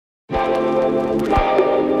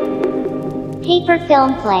Paper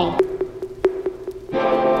film play.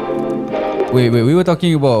 Wait. We were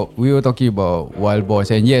talking about wild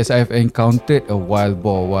boars, and yes, I've encountered a wild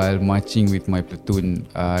boar while marching with my platoon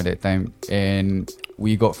that time, and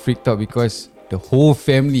we got freaked out because the whole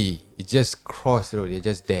family just crossed the road. They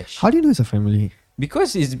just dashed. How do you know it's a family?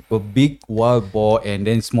 Because it's a big wild boar and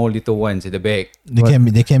then small little ones at the back.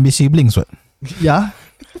 They can be siblings, what? Yeah.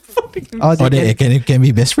 Or they can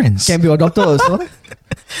be best friends. can be your daughter also.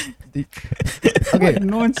 Okay. What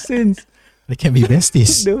nonsense. They can be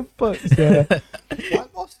besties. The fuck, yeah.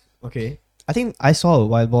 Wild boars? Okay. I think I saw a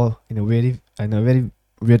wild boar in a very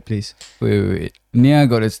weird place. Wait. Nia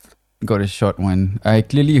got a short one. I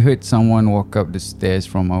clearly heard someone walk up the stairs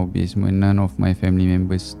from our basement. None of my family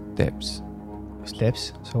members' steps.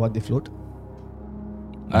 Steps. So what, they float?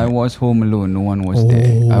 I was home alone. No one was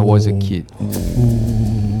there. I was a kid.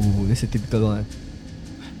 Ooh, that's a typical one.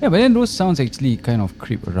 Yeah, but then those sounds actually kind of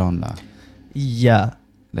creep around lah. Yeah.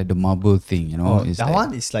 Like the marble thing, you know. It's that like,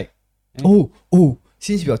 one is like,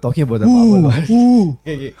 since we are talking about the marble one.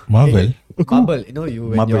 Okay. Marble? Marble, you know,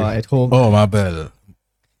 when Marble. you're at home. Oh, marble.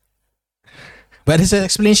 But there's an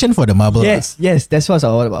explanation for the marble. Yes, that's what I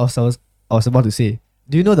was about to say.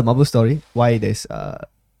 Do you know the marble story? Why there's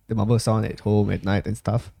the marble sound at home at night and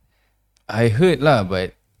stuff? I heard lah,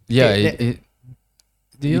 but yeah,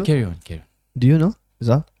 Do you carry on. Do you know,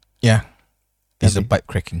 Zal? Yeah. It's a Okay. pipe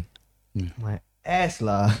cracking. My ass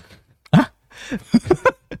lah.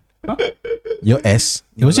 Your S?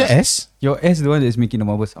 It was your S? Your ass the one that's making the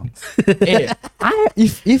marble sound.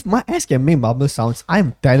 If my ass can make marble sounds,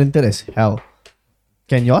 I'm talented as hell.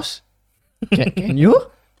 Can yours? Can you?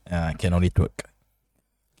 Can only twerk.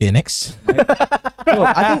 Okay, next. No,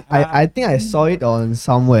 I think I saw it on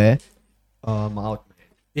somewhere. Out.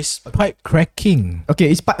 It's pipe cracking.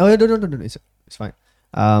 Okay, it's pipe. Oh no. It's fine.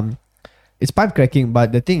 It's pipe cracking,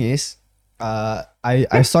 but the thing is,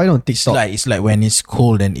 I saw it on TikTok. It's like when it's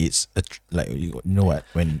cold and it's like you know what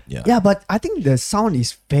when Yeah, but I think the sound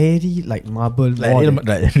is very like marble, like more real, than-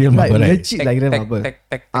 like real like marble, right? legit like real marble.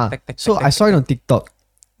 So I saw it on TikTok.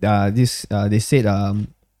 They said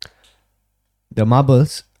the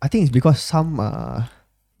marbles. I think it's because some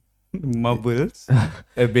Marbles.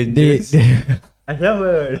 they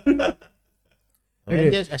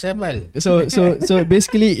Avengers assemble. so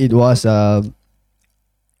basically it was I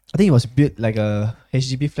think it was built like a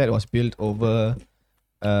HDB flat was built over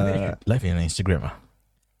Live in Instagram.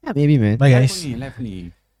 yeah, maybe, man. Bye guys.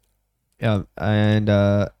 Lively. Yeah, and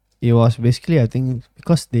it was basically, I think,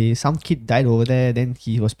 because some kid died over there, then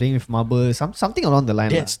he was playing with marbles, something along the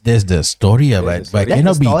line. That's the story, but That's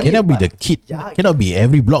cannot the story, be but- the kid. Yeah. Cannot be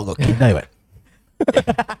every block got kid die, but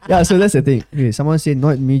Yeah, so that's the thing. Okay, someone said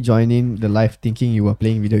not me joining the live thinking you were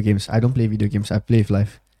playing video games. I don't play video games. I play with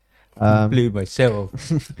live. Play myself.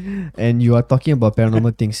 And you are talking about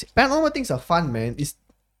paranormal things. Paranormal things are fun, man. It's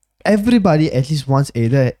everybody at least once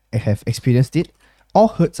either have experienced it, or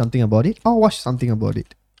heard something about it, or watched something about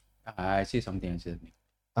it. I say something.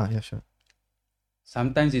 Yeah, sure.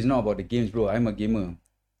 Sometimes it's not about the games, bro. I'm a gamer.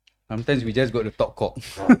 Sometimes we just got to talk cock.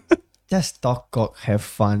 Just talk cock, have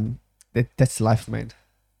fun. That's life, man.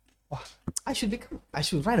 Wow. I should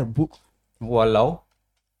write a book. Walau.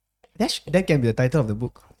 That can be the title of the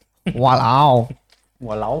book. Wow.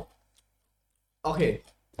 Walau. Okay.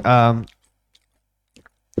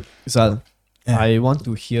 Zal, Yeah. I want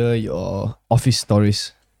to hear your office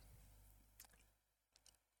stories.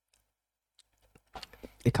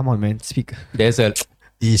 Hey, come on, man. Speak. There's a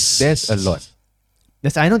lot.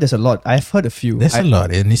 I know there's a lot. I've heard a few. There's a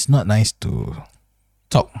lot, and it's not nice to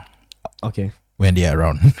talk Okay. when they are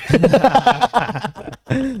around.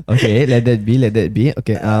 Okay, let that be.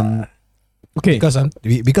 Okay. Okay.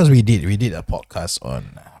 because we did a podcast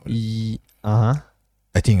on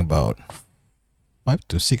I think about 5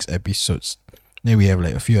 to 6 episodes. Then we have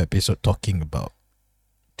like a few episodes talking about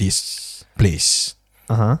this place,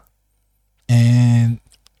 and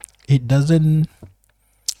it doesn't.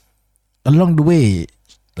 Along the way,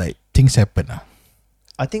 like things happen.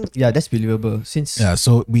 I think that's believable. Since Yeah,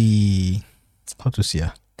 so we how to say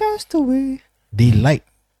Castaway. they like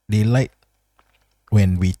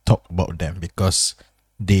when we talk about them because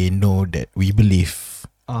they know that we believe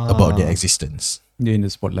about their existence. They're in the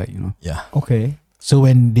spotlight, you know. Yeah. Okay. So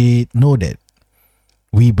when they know that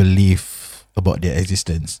we believe about their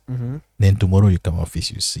existence, then tomorrow you come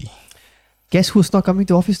office, you see. Guess who's not coming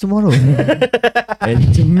to office tomorrow?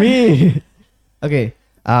 It's me. Okay.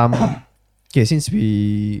 Okay, since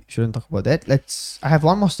we shouldn't talk about that, I have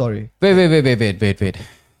one more story. Wait.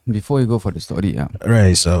 Before we go for the story,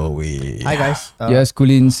 Right, so we... Hi guys. Yes,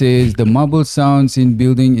 Kulin says the marble sounds in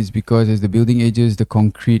building is because as the building ages, the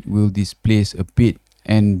concrete will displace a bit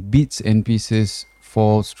and bits and pieces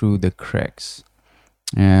falls through the cracks.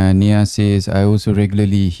 Nia says, I also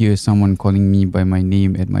regularly hear someone calling me by my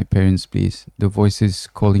name at my parents' place. The voices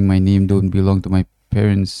calling my name don't belong to my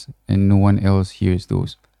parents and no one else hears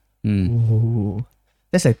those. Ooh.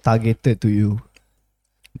 That's like targeted to you.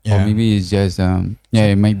 Or maybe it's just,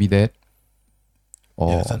 it might be that.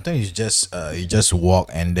 Or Yeah, sometimes you just walk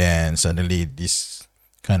and then suddenly this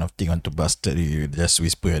kind of thing want to busted you just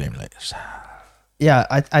whisper at him like, Yeah,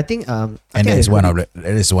 I think and that is one of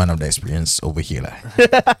the experience over here lah.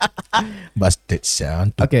 Busted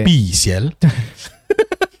sound to Okay. pee sial.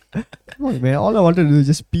 Come on, man. All I wanted to do is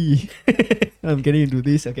just pee. I'm getting into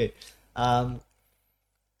this. Okay.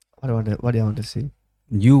 What do I want to say?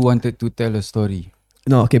 you wanted to tell a story.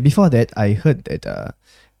 No, okay. Before that, I heard that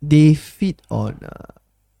they feed on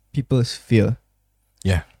people's fear.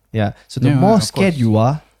 Yeah. Yeah. So the Yeah, more of scared course. you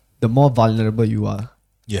are, the more vulnerable you are.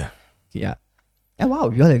 Yeah. Yeah. And wow,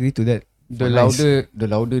 we all agree to that. The Nice.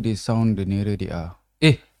 louder they sound, the nearer they are.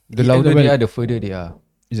 The Yeah, louder well- they are, the further they are.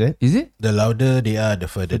 Is it? Is it? The louder they are, the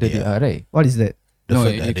further Further they are. right? What is that? The No,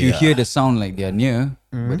 further if they you are. hear the sound like they are near,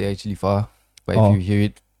 Mhm. but they're actually far. But Oh. if you hear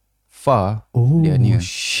it far, Oh, they are near.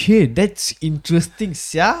 shit. That's interesting,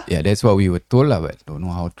 sia. Yeah, that's what we were told lah, but don't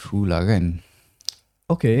know how true lah kan.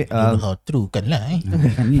 Okay. Don't know how true kan lah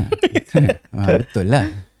Kan lah. Betul lah.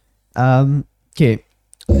 Okay.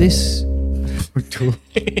 This.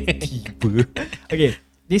 Okay.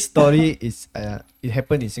 This story is it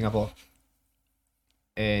happened in Singapore,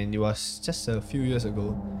 and it was just a few years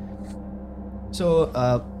ago. So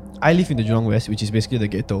I live in the Jurong West, which is basically the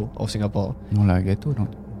ghetto of Singapore. No lah, ghetto no.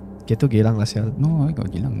 Ghetto Geylang lah, sial. No, I got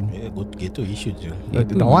Gilang no. Yeah, go to issue je.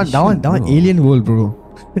 Ghetto That one bro. alien world, bro.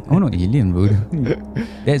 Oh no, alien bro.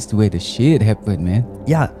 That's where the shit happened, man.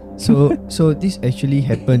 Yeah. So this actually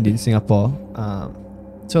happened in Singapore.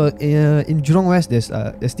 So in Jurong West, there's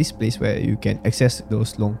this place where you can access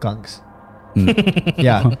those longkangs.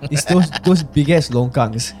 Yeah, it's those big ass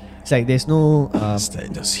longkangs. It's like there's no It's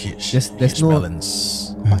like just huge. there's huge no-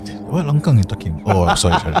 balance. What longkang you talking? Oh,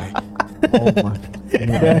 sorry. oh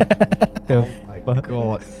my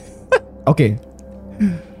god. Okay.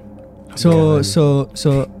 So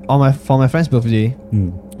for my friend's birthday,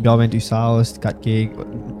 we all went to his house, cut cake,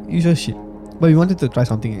 usual shit. But we wanted to try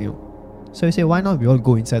something new. So we say, why not we all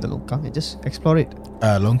go inside the longkang and just explore it?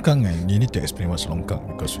 Longkang, and you need to explain what's longkang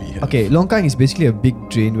because we have. Okay, longkang is basically a big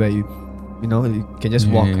drain where you can just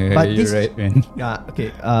walk. Yeah, But you're this, right, man. yeah,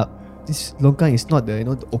 okay. This longkang is not the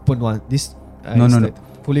the open one. This No, is no, no. like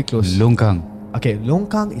fully closed. Longkang. Okay,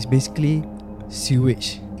 longkang is basically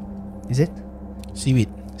sewage. Is it? Seaweed.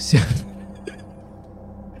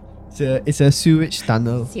 It's a sewage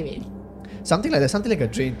tunnel. Seaweed. Something like that. Something like a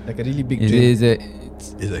drain, like a really big Is drain. it?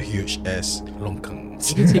 It's a huge ass longkang.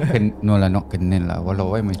 No lah, not canal lah.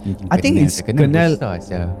 Walau, why am I thinking I think it's canal. besar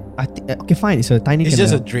sia. Okay, fine. It's a tiny It's canal.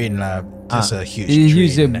 just a drain lah. Just a huge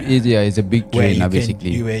It's drain. it's a big where drain you lah,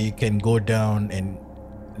 basically. where you can go down and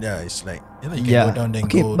it's like you can Yeah. go down then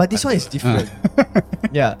Okay, go. but this one is different.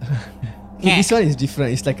 Yeah. Okay, this one is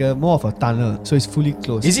different. It's like a more of a tunnel, so it's fully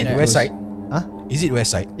closed. Is it Yeah. west side? Huh? Is it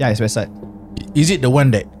west side? Yeah, it's west side. Is it the one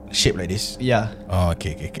that shaped like this? Yeah, Oh,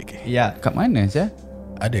 okay. yeah. Kat mana sia?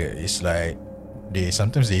 Ada. It's like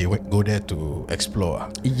sometimes they go there to explore.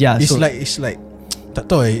 Yeah, It's so like tak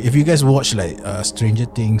tahu if you guys watch like Stranger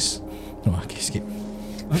Things. No, okay, skip.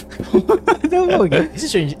 Is it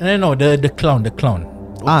Stranger? No, the clown.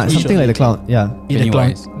 something like the clown. Yeah, In the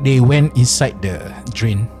clown, Pennywise. they went inside the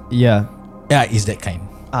drain. yeah. Yeah, it's that kind.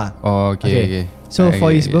 Oh, okay. So I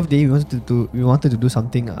for get his it. birthday, we wanted to do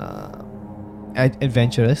something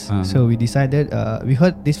adventurous. Uh-huh. So we decided. We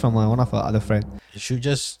heard this from one of our other friend. You should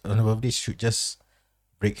just on the birthday should just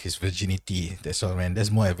break his virginity. That's all, man.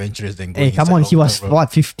 That's more adventurous than going. Hey, come on, inside he was lockdown, bro.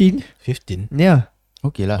 what 15? 15. Yeah.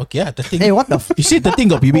 Okay lah. Okay, 13. Hey, what the? You see,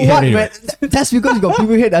 13 got pubic What, hair. man? Right? That's because you got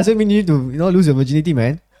pubic hair doesn't mean you need to lose your virginity,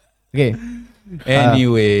 man. Okay.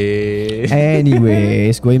 Anyway.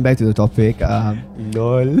 Anyways, going back to the topic.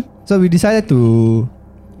 Lol. So we decided to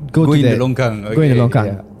go Go to in that. the longkang. Go in the Okay, longkang.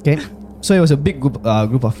 yeah. Okay. So it was a big group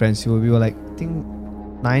of friends. So we were like, I think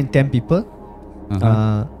 9-10 people.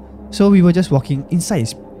 Uh-huh. So we were just walking. Inside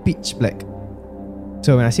is pitch black.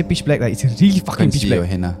 So when I say pitch black, like it's really fucking Can't pitch see your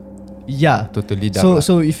black. hand lah. Yeah. Totally dark. So lah.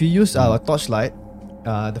 so if you use our torchlight,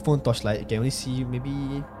 the phone torchlight, you can only see maybe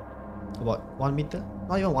about 1 meter.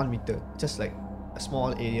 Not even 1 meter. Just like a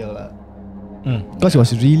small area lah. Because it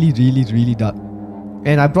was really, really, really dark.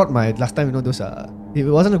 And I brought my last time, those it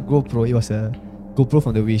wasn't a GoPro, it was a GoPro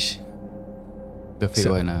from the Wish. The fake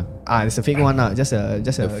So- one It's a fake one Just a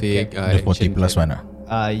The fake cam. The 40 plus one.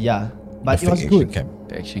 Yeah, but The it was fake good. action cam.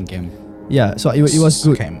 The action cam. Yeah, so it was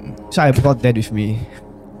good. Cam. So I brought that with me.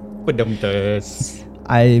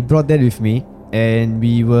 I brought that with me, and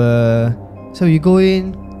we go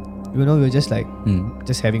in. We were just like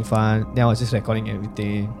just having fun. Then I was just recording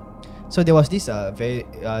everything. So there was this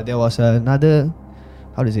there was another,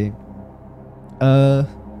 how to say,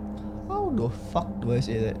 how the fuck do I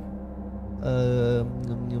say that?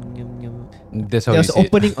 That's how you There's say it.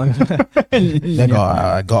 opening on. Then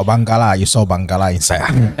got Bangala. You saw Bangala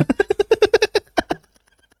inside.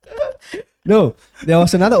 No, there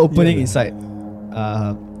was another opening inside.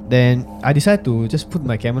 Then I decided to just put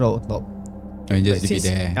my camera on top. And just Like, leave it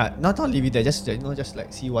since- there. not leave it there, just just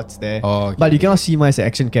like see what's there. Oh, okay. But you cannot see my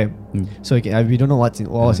action cam, Mm. so we don't know what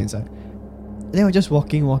was inside. Then we're just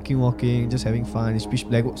walking, just having fun. It's pitch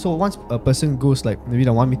black. So once a person goes like maybe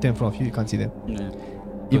 1 meter in front of you, you can't see them.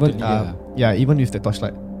 Even Totally, even with the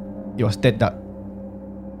torchlight, it was dead dark.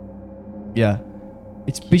 Yeah,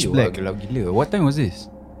 it's pitch black. Gelap gila. What time was this?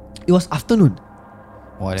 It was afternoon.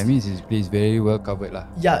 Oh, that means this place very well covered lah.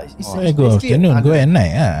 Yeah, it's Oh. Go basically afternoon, go under- at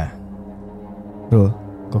night. Bro,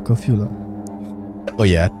 got curfew lah. Oh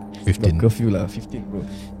yeah, Got 15. curfew lah, 15 bro.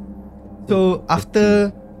 So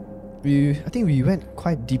after I think we went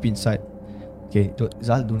quite deep inside. Okay,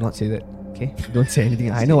 Zal, do not say that. Okay, don't say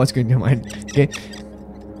anything. I know what's going in your mind. Okay.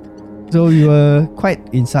 So we were quite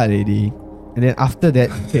inside already, and then after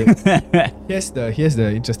that, okay, here's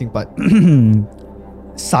the interesting part.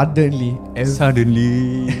 Suddenly,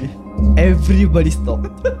 everybody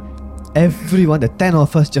stopped. Everyone, the 10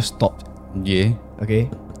 of us just stopped. Yeah. Okay,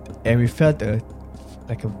 and we felt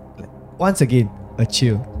once again a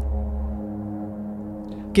chill.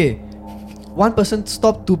 Okay, one person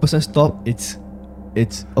stopped, 2% stopped. It's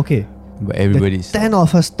okay. But The everybody's 10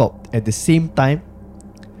 of us stopped at the same time,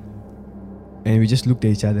 and we just looked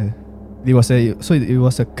at each other. It was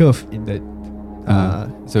a curve in the.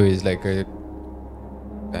 so it's like a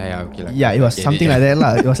okay lah. Yeah, it was something like that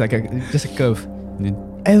lah. It was like just a curve. Then,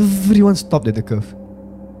 Everyone stopped at the curve.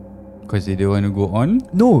 because they don't want to go on.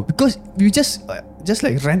 No, because we just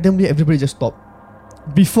like randomly everybody just stopped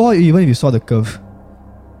before even we saw the curve.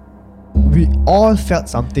 We all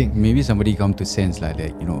felt something. Maybe somebody come to sense like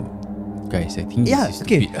that, guys, I think Yeah, this is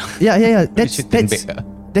okay. stupid. Yeah. We should turn back.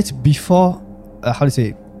 That's before. How to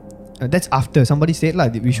say? That's after somebody said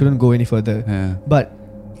that we shouldn't go any further. Yeah. But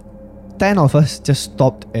 10 of us just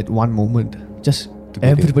stopped at one moment. Just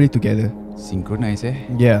Together. everybody together. Synchronize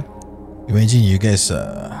Yeah. Imagine you guys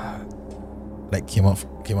like came out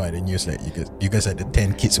in the news like you guys are the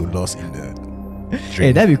 10 kids who lost in the Hey,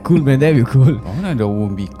 drain. that'd be cool, man. That'd be cool. Oh, no, that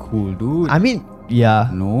won't be cool, dude. I mean, yeah.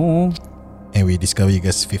 No. And we discover you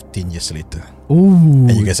guys 15 years later. Ooh.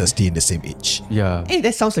 And you guys are still in the same age. Yeah. Hey,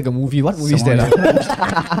 that sounds like a movie. What movie is Someone-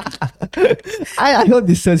 that? I heard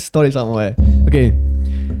this story somewhere. Okay.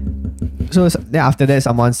 So then after that,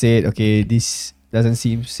 someone said, okay, this doesn't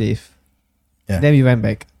seem safe. Yeah. Then we went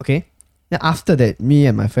back. Okay. Then after that, me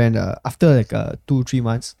and my friend, after like 2-3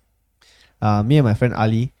 months, me and my friend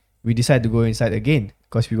Ali, we decided to go inside again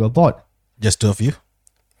because we were bored. Just two of you?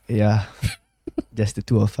 Yeah. Just the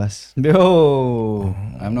two of us. No.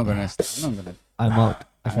 I'm not gonna. I'm out.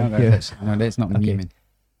 I'm not Yeah. gonna touch. No, that's not Okay. me, man.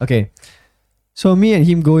 Okay. So me and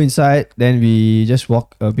him go inside, then we just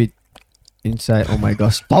walk a bit inside. Oh my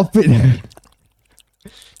god, stop it.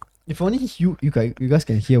 If only you guys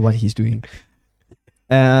can hear what he's doing.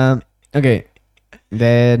 Okay.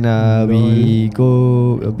 Then we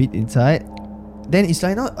go a bit inside. Then it's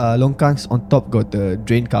like not longkangs on top got the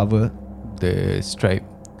drain cover. The stripe.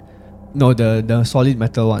 No, the solid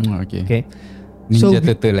metal one. Okay. Okay. Ninja So we-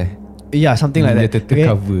 Turtle Yeah, something like Ninja that. Turtle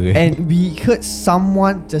cover. And we heard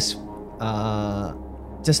someone just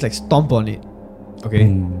like stomp on it. Okay.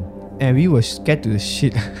 And we were scared to the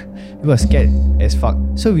shit. We were scared as fuck.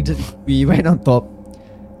 So we went on top,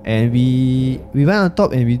 and we went on top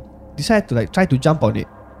and we decided to like try to jump on it,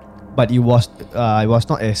 but it was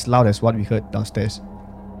not as loud as what we heard downstairs.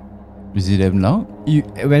 Is it damn loud?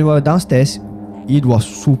 When we were downstairs, it was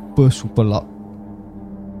super loud.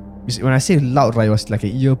 When I say loud, right, it was like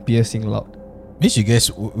an ear piercing loud. Means you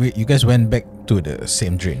guys went back to the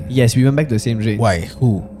same drain. Yes, we went back to the same drain. Why?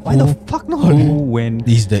 Who? Why the fuck not? When?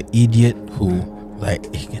 He's the idiot who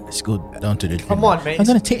like, hey, let's go down to the drain. Come on, man. I'm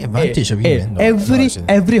gonna take advantage of you, man. No,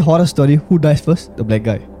 every horror story, who dies first? The black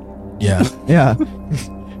guy. yeah. Yeah.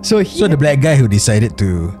 So So the black guy who decided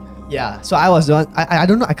to. yeah. So I was the one. I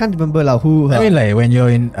don't know. I can't remember who. I mean, like when you're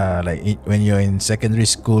in when you're in secondary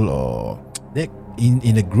school or like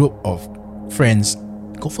in a group of friends,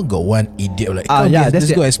 confirm got one idiot like, that's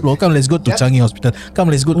let's go explore. Come, let's go to Changi Hospital. Come,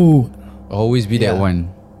 let's go. Always be that Yeah. one.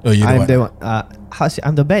 Oh, you I'm the one. the one.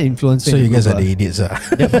 I'm the bad influencer. So in you the guys group, are the idiots,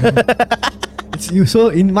 It's you. So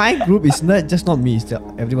in my group, it's not me. It's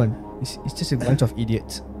everyone. It's just a bunch of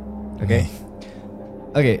idiots. Okay.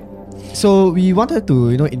 Okay. So we wanted to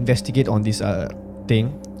investigate on this thing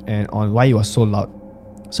and on why it was so loud.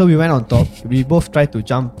 So we went on top. We both tried to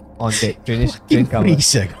jump on the drainage drain cover.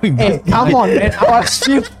 Hey, come on, man! I was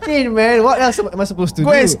 15, man. What else am I supposed to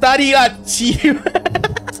do? study lah, chill.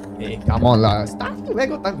 Hey, come on lah. Study. Where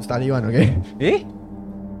got time to study one? Okay.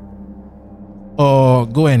 Or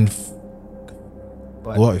go and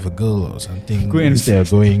What? go out with a girl or something. Go and- Instead of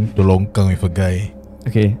going to Longkang with a guy.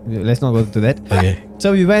 Okay. Let's not go to that. Okay.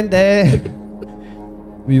 So we went there.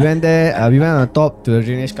 We went on top to the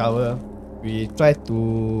drainage cover. We tried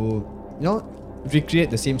to, recreate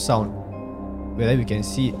the same sound. Whether we can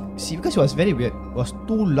see because it was very weird. It was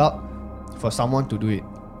too loud for someone to do it.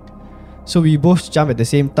 So we both jumped at the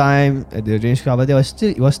same time at the drainage cover. It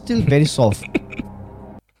was still very soft.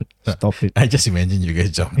 Stop it. I just imagine you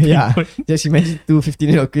guys jumping. Yeah. Just imagine two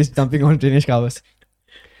 15-year-old kids jumping on drainage covers.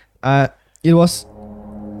 It was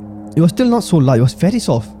still not so loud. It was very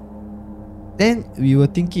soft. Then we were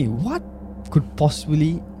thinking, what could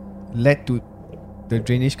possibly led to the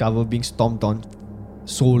drainage cover being stomped on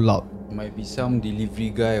so loud? Might be some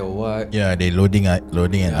delivery guy or what. Yeah, they loading and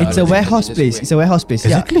It's a warehouse just place. wait. It's a warehouse place.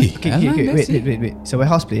 Exactly. Yeah. Okay, Yeah, wait. that's it. It's a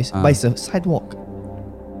warehouse place, Ah. but it's a sidewalk.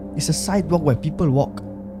 It's a sidewalk where people walk,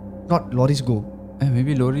 not lorries go.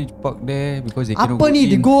 Maybe lorry park there because they cannot Apa go ni?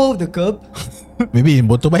 They in. go off the curb. Maybe in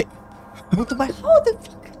motorbike. Motorbike. How the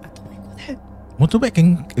fuck? Motorbike go there? Motorbike can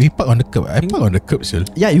we park on the curb. I park on the curb still.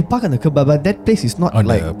 Yeah, you park on the curb, but that place is not On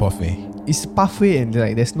like the pathway. it's pathway and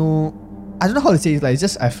like there's no. I don't know how to say it. Like it's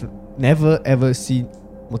just I've never ever seen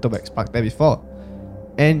motorbikes parked there before.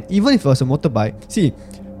 And even if it was a motorbike, see,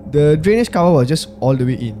 the drainage cover was just all the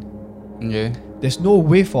way in. Yeah. There's no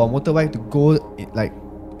way for a motorbike to go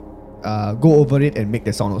go over it and make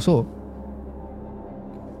the sound also.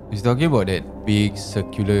 He's talking about that big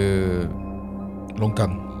circular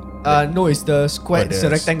Longkang. No, it's the square. Oh, It's the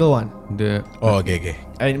there's- rectangle one, the Oh, okay.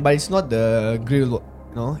 but it's not the grill.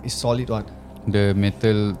 No, it's solid one. the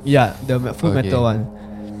metal. Yeah, the full Okay. metal one.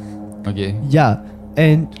 Okay. Yeah,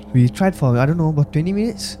 and we tried for I don't know about 20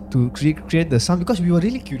 minutes to create the sound because we were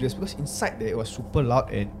really curious because inside there it was super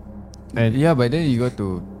loud and Yeah, but then you got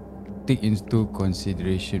to take into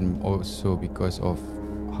consideration also because of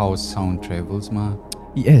how sound travels, ma.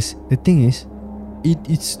 yes, the thing is, it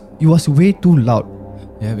was way too loud.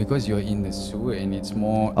 Yeah, because you're in the sewer and it's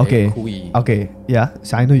more Okay, echoey. okay, yeah.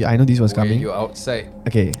 So I know this was Where coming. you're outside.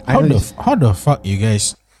 Okay, I know this. How the fuck you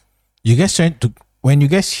guys trying to when you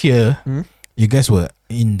guys hear you guys were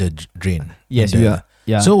in the drain. Yes, In we the- are.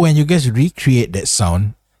 Yeah. So when you guys recreate that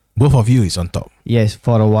sound, both of you is on top. yes,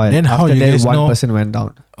 for a while. Then how After you that, guys one know- person went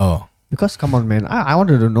down. Oh. Because come on, man, I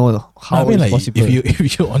wanted to know how I mean, it's like possible.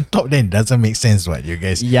 if you're on top, then it doesn't make sense, right? You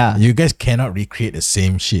guys, Yeah. you guys cannot recreate the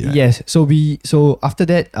same shit. Right? Yes. So after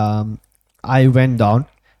that, I went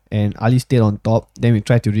down and Ali stayed on top. Then we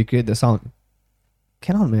tried to recreate the sound.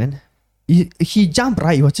 Cannot, man. He jumped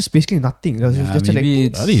right. It was just basically nothing. It was Yeah, just like,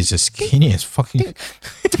 maybe it's Ali is just skinny as fucking.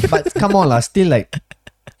 but come on, lah. Still like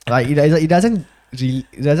it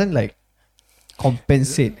doesn't like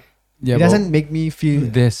compensate. yeah, It but doesn't make me feel.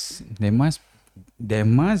 there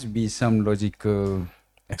must be some logical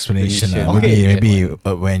Explanation. Explanation. Okay. Maybe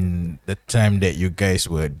when the time that you guys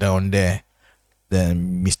were down there,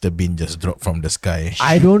 then Mr. Bean just dropped from the sky.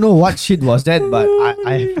 I don't know what shit was that, but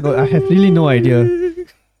I have really no idea.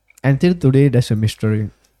 Until today, that's a mystery.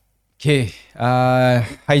 Okay,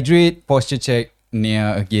 hydrate, posture check,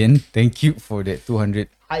 Nia again. Thank you for that 200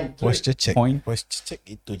 Posture check. point. Posture check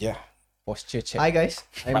itu je. Posture check. Hi guys,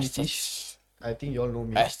 I'm Nitish. I think you all know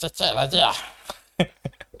me. Posture check aja.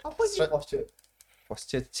 Apa sih posture?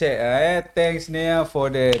 Posture check. Thanks Nia for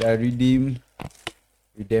that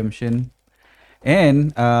redemption. And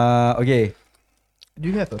okay. Do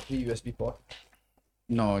you have a free USB port?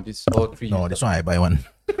 No, this all three. No, this one I buy one.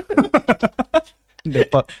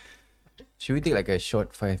 Should we take like a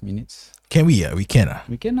short 5 minutes? Can we? We can.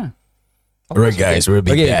 We can lah. Alright, guys, we'll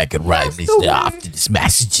be Okay. back right after these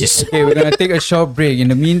messages. Okay, we're gonna take a short break. In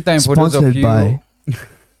the meantime, for those of Sponsored you by-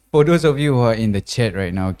 for those of you who are in the chat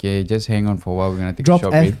right now, okay, just hang on for a while. We're gonna take Drop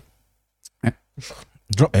a short F. break.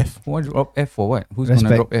 Drop F. What drop F for what? Who's gonna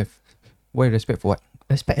Respect. drop F? Why respect for what?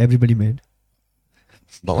 Respect everybody, man.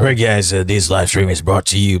 Alright, guys, this live stream is brought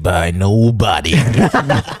to you by nobody.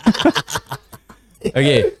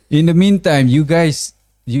 Okay. In the meantime, you guys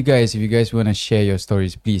you guys, if you guys want to share your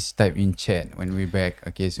stories, please type in chat when we're back.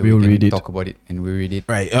 Okay, so We'll we read can it. talk about it and we read it.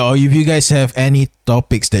 Right. Or if you guys have any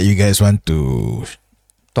topics that you guys want to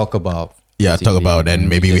Talk about. talk basically, about, and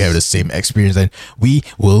maybe we have the just- same experience, and we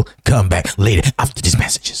will come back later after these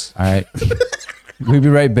messages. All right. We'll be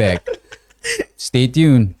right back. Stay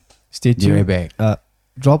tuned. Stay Be right tuned. back.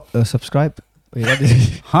 Drop a subscribe. Wait, what is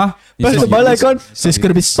it? Huh? Press the bell icon.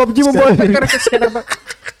 Subscribe. PUBG Mobile.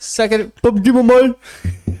 Second. PUBG Mobile.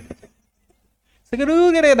 Second.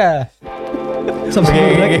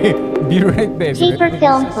 Subscribe. Be right back. Paper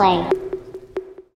Film Play.